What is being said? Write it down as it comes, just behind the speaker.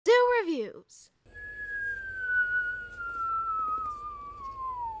news.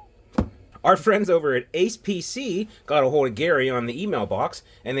 Our friends over at AcePC got a hold of Gary on the email box,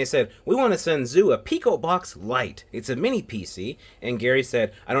 and they said, we want to send Zoo a PicoBox Lite. It's a mini PC, and Gary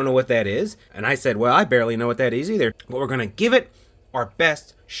said, I don't know what that is, and I said, well, I barely know what that is either, but we're going to give it our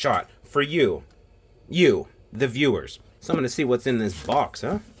best shot for you, the viewers. So I'm going to see what's in this box,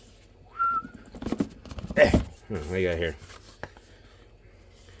 huh? What do you got here?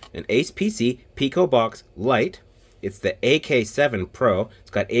 An AcePC PicoBox Lite. It's the AK7 Pro.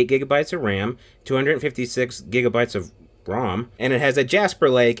 It's got 8 gigabytes of RAM, 256 gigabytes of ROM, and it has a Jasper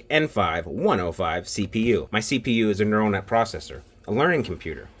Lake N5105 CPU. My CPU is a neural net processor, a learning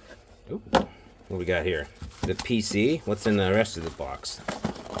computer. Ooh, what do we got here? The PC. What's in the rest of the box?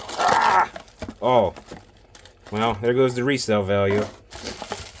 Ah! Oh, well, there goes the resale value.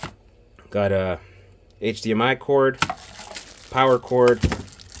 Got a HDMI cord, power cord.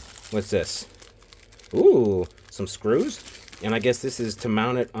 What's this? Ooh, some screws. And I guess this is to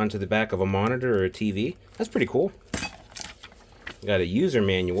mount it onto the back of a monitor or a TV. That's pretty cool. Got a user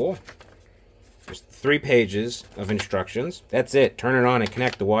manual. There's 3 pages of instructions. That's it. Turn it on and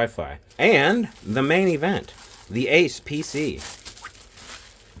connect to Wi-Fi. And the main event, the AcePC.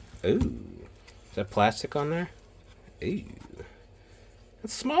 Ooh, is that plastic on there? Ooh,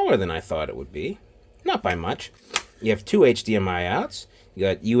 it's smaller than I thought it would be. Not by much. You have 2 HDMI outs. You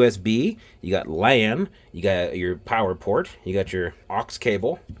got USB, you got LAN, you got your power port, you got your aux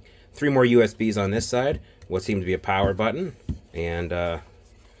cable, 3 more USBs on this side, what seems to be a power button, and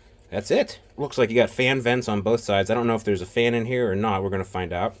that's it. Looks like you got fan vents on both sides. I don't know if there's a fan in here or not. We're going to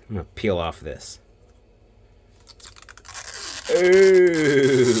find out. I'm going to peel off this.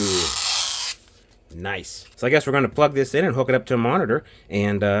 Ooh. Nice. So I guess we're going to plug this in and hook it up to a monitor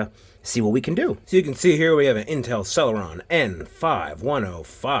and see what we can do. So you can see here we have an Intel Celeron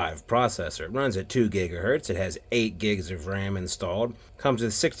N5105 processor. It runs at 2 gigahertz. It has 8 gigs of RAM installed. Comes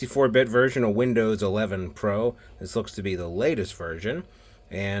with a 64-bit version of Windows 11 Pro. This looks to be the latest version.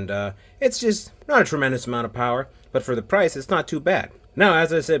 And it's just not a tremendous amount of power, but for the price, it's not too bad. Now,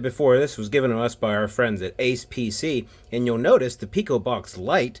 as I said before, this was given to us by our friends at AcePC, and you'll notice the PicoBox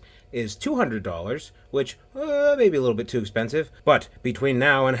Lite is $200, which may be a little bit too expensive, but between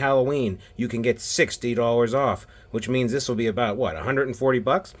now and Halloween, you can get $60 off, which means this will be about, what, 140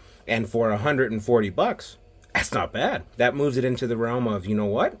 bucks? And for 140 bucks, that's not bad. That moves it into the realm of, you know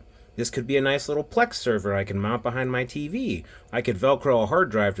what? This could be a nice little Plex server I can mount behind my TV. I could Velcro a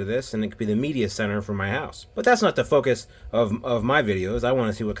hard drive to this, and it could be the media center for my house. But that's not the focus of my videos. I want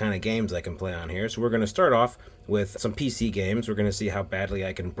to see what kind of games I can play on here. So we're going to start off with some PC games. We're going to see how badly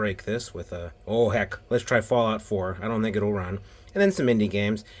I can break this with a... Oh, heck. Let's try Fallout 4. I don't think it'll run. And then some indie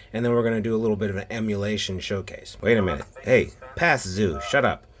games. And then we're going to do a little bit of an emulation showcase. Wait a minute. Hey, pass Zoo. Shut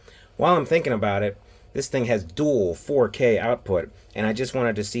up. While I'm thinking about it, this thing has dual 4K output, and I just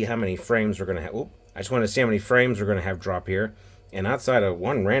wanted to see how many frames we're going to have. Oop, I just wanted to see how many frames we're going to have drop here. And outside of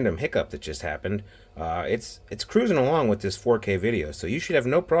one random hiccup that just happened, it's cruising along with this 4K video. So you should have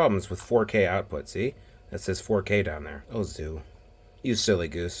no problems with 4K output. See? That says 4K down there. Oh, Zoo. You silly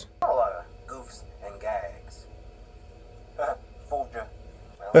goose. A lot of goofs and gags. Fooled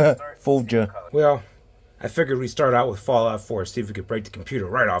ya. Fooled ya. Well, I figured we'd start out with Fallout 4, see if we could break the computer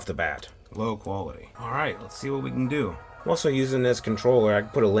right off the bat. Low quality. Alright, let's see what we can do. I'm also using this controller. I can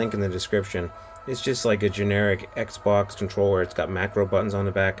put a link in the description. It's just like a generic Xbox controller. It's got macro buttons on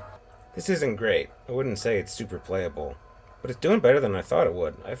the back. This isn't great. I wouldn't say it's super playable, but it's doing better than I thought it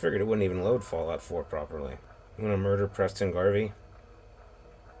would. I figured it wouldn't even load Fallout 4 properly. I'm gonna murder Preston Garvey.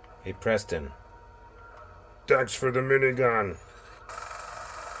 Hey Preston. Thanks for the minigun.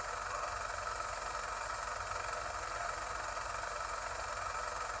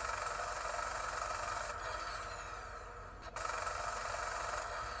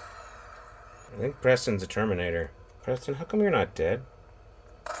 I think Preston's a Terminator. Preston, how come you're not dead?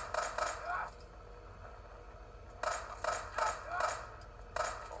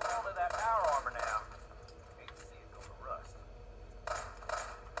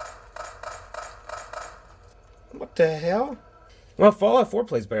 What the hell? Well, Fallout 4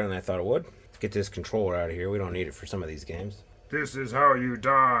 plays better than I thought it would. Let's get this controller out of here. We don't need it for some of these games. This is how you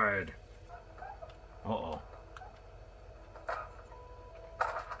died. Uh-oh.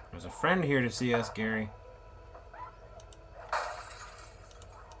 There's a friend here to see us, Gary.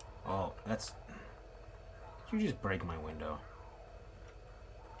 Oh, that's... Did you just break my window?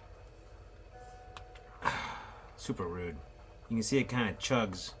 Super rude. You can see it kind of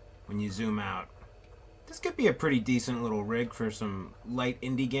chugs when you zoom out. This could be a pretty decent little rig for some light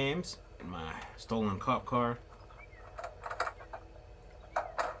indie games. In my stolen cop car.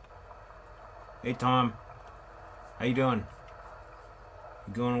 Hey, Tom. How you doing?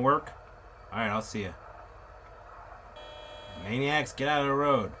 You going to work? Alright, I'll see you. Maniacs, get out of the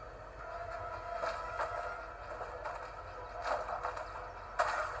road.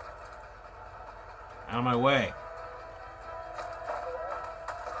 Out of my way.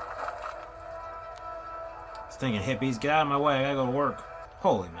 Stinking hippies, get out of my way. I gotta go to work.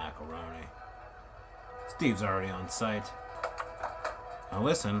 Holy macaroni. Steve's already on site. Now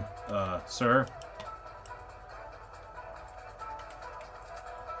listen, sir.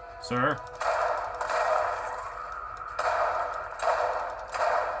 Sir?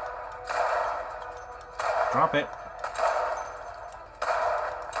 Drop it.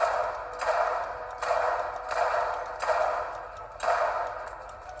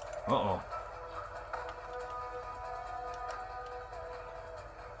 Uh-oh.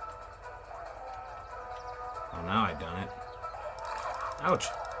 Oh, now I done it. Ouch.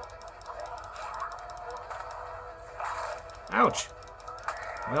 Ouch.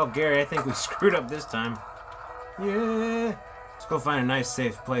 Well, Gary, I think we screwed up this time. Yeah. Let's go find a nice,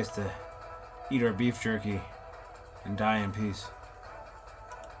 safe place to eat our beef jerky and die in peace.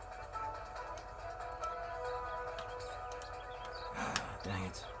 Dang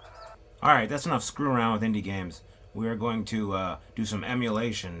it. Alright, that's enough screw around with indie games. We are going to do some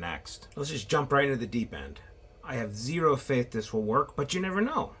emulation next. Let's just jump right into the deep end. I have zero faith this will work, but you never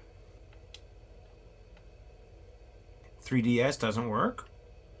know. 3DS doesn't work.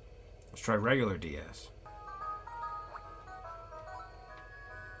 Let's try regular DS.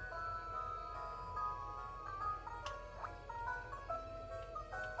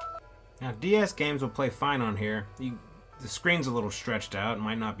 Now, DS games will play fine on here. The screen's a little stretched out. It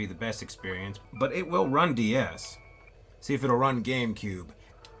might not be the best experience, but it will run DS. See if it'll run GameCube.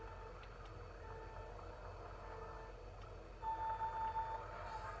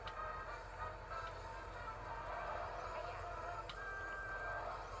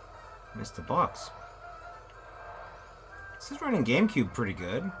 Missed the box. This is running GameCube pretty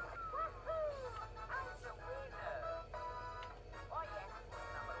good.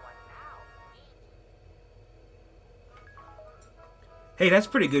 Hey, that's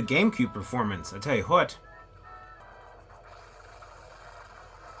pretty good GameCube performance, I tell you what.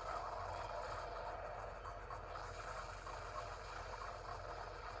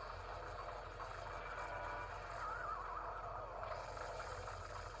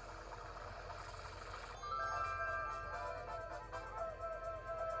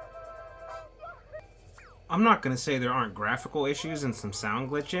 I'm not going to say there aren't graphical issues and some sound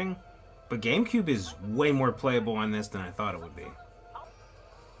glitching, but GameCube is way more playable on this than I thought it would be.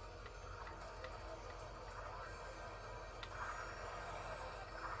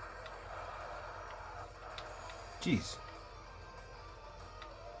 Jeez.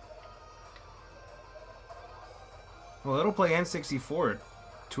 Well, it'll play N64 at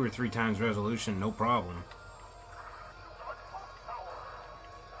 2 or 3 times resolution, no problem.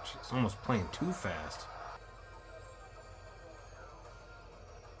 It's almost playing too fast.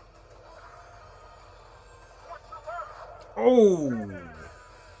 Oh!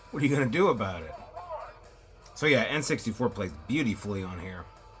 What are you gonna do about it? So yeah, N64 plays beautifully on here.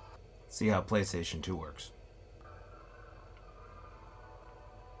 Let's see how PlayStation 2 works.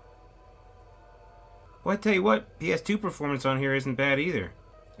 Well, I tell you what, PS2 performance on here isn't bad either.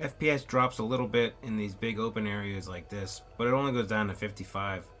 FPS drops a little bit in these big open areas like this, but it only goes down to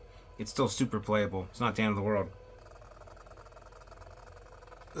 55. It's still super playable. It's not the end of the world.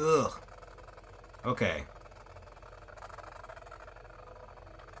 Ugh. Okay.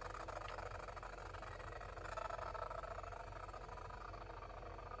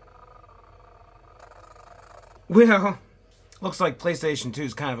 Well, looks like PlayStation 2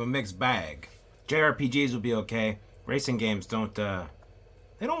 is kind of a mixed bag. JRPGs will be okay. Racing games don't, they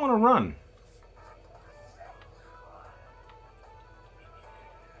don't want to run.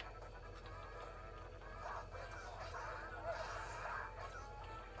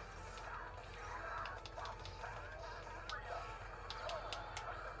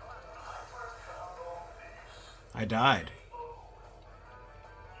 I died.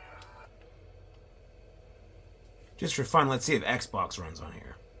 Just for fun, let's see if Xbox runs on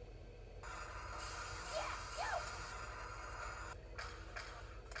here.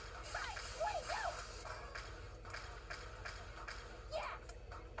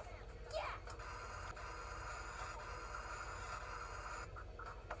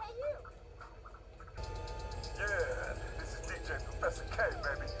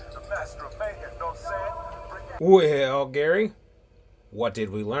 Well, Gary, what did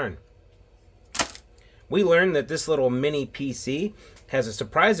we learn? We learned that this little mini PC has a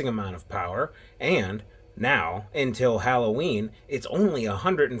surprising amount of power, and now, until Halloween, it's only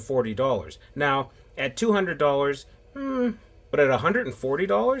 $140. Now, at $200, but at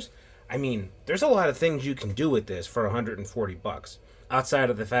 $140, I mean, there's a lot of things you can do with this for 140 bucks. Outside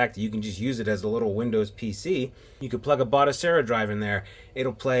of the fact that you can just use it as a little Windows PC, you could plug a batocera drive in there.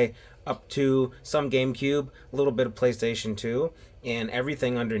 It'll play up to some GameCube, a little bit of PlayStation 2, and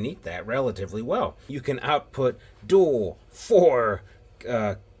everything underneath that relatively well. You can output dual 4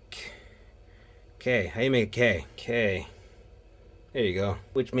 K. How do you make a K? K. There you go.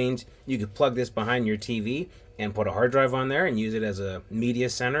 Which means you could plug this behind your TV and put a hard drive on there and use it as a media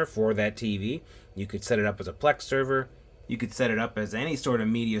center for that TV. You could set it up as a Plex server. You could set it up as any sort of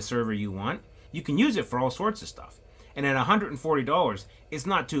media server you want. You can use it for all sorts of stuff. And at $140, it's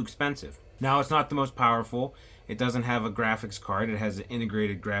not too expensive. Now, it's not the most powerful. It doesn't have a graphics card. It has an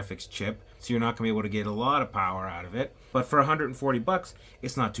integrated graphics chip, so you're not going to be able to get a lot of power out of it. But for 140 bucks,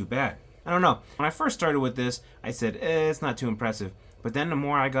 it's not too bad. I don't know. When I first started with this, I said, it's not too impressive. But then the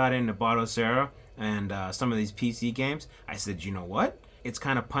more I got into batocera and some of these PC games, I said, you know what? It's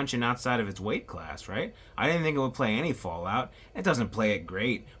kind of punching outside of its weight class, right? I didn't think it would play any Fallout. It doesn't play it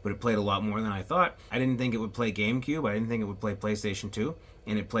great, but it played a lot more than I thought. I didn't think it would play GameCube. I didn't think it would play PlayStation 2,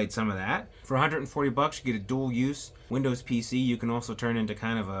 and it played some of that. For 140 bucks, you get a dual use Windows PC. You can also turn into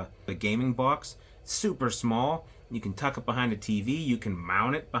kind of a gaming box. Super small. You can tuck it behind a TV. You can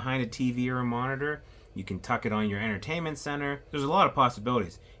mount it behind a TV or a monitor. You can tuck it on your entertainment center. There's a lot of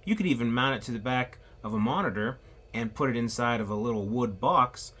possibilities. You could even mount it to the back of a monitor and put it inside of a little wood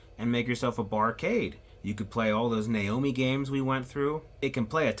box and make yourself a barcade. You could play all those Naomi games we went through. It can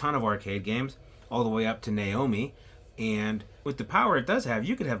play a ton of arcade games, all the way up to Naomi. And with the power it does have,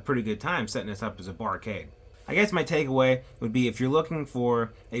 you could have a pretty good time setting this up as a barcade. I guess my takeaway would be if you're looking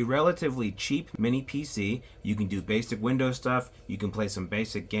for a relatively cheap mini PC, you can do basic Windows stuff, you can play some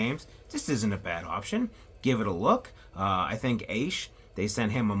basic games. This isn't a bad option. Give it a look. I think Ace, they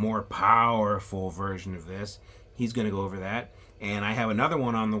sent him a more powerful version of this. He's going to go over that. And I have another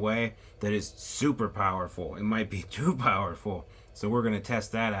one on the way that is super powerful. It might be too powerful. So we're going to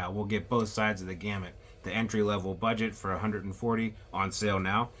test that out. We'll get both sides of the gamut. The entry-level budget for $140 on sale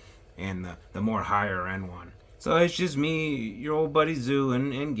now, and the more higher-end one. So it's just me, your old buddy Zoo,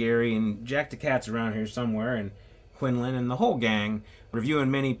 and Gary, and Jack the Cat's around here somewhere, and Quinlan, and the whole gang reviewing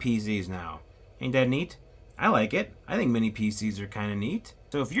mini PCs now. Ain't that neat? I like it. I think mini PCs are kind of neat.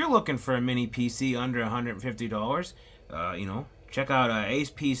 So if you're looking for a mini PC under $150, you know, check out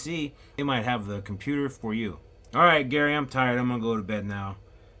AcePC. They might have the computer for you. All right, Gary, I'm tired. I'm gonna go to bed now.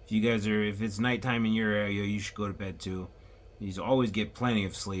 If it's nighttime in your area, you should go to bed too. You always get plenty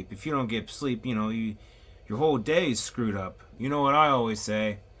of sleep. If you don't get sleep, you know, your whole day is screwed up. You know what I always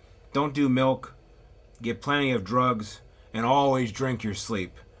say? Don't do milk, get plenty of drugs, and always drink your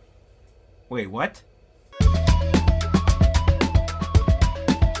sleep. Wait, what?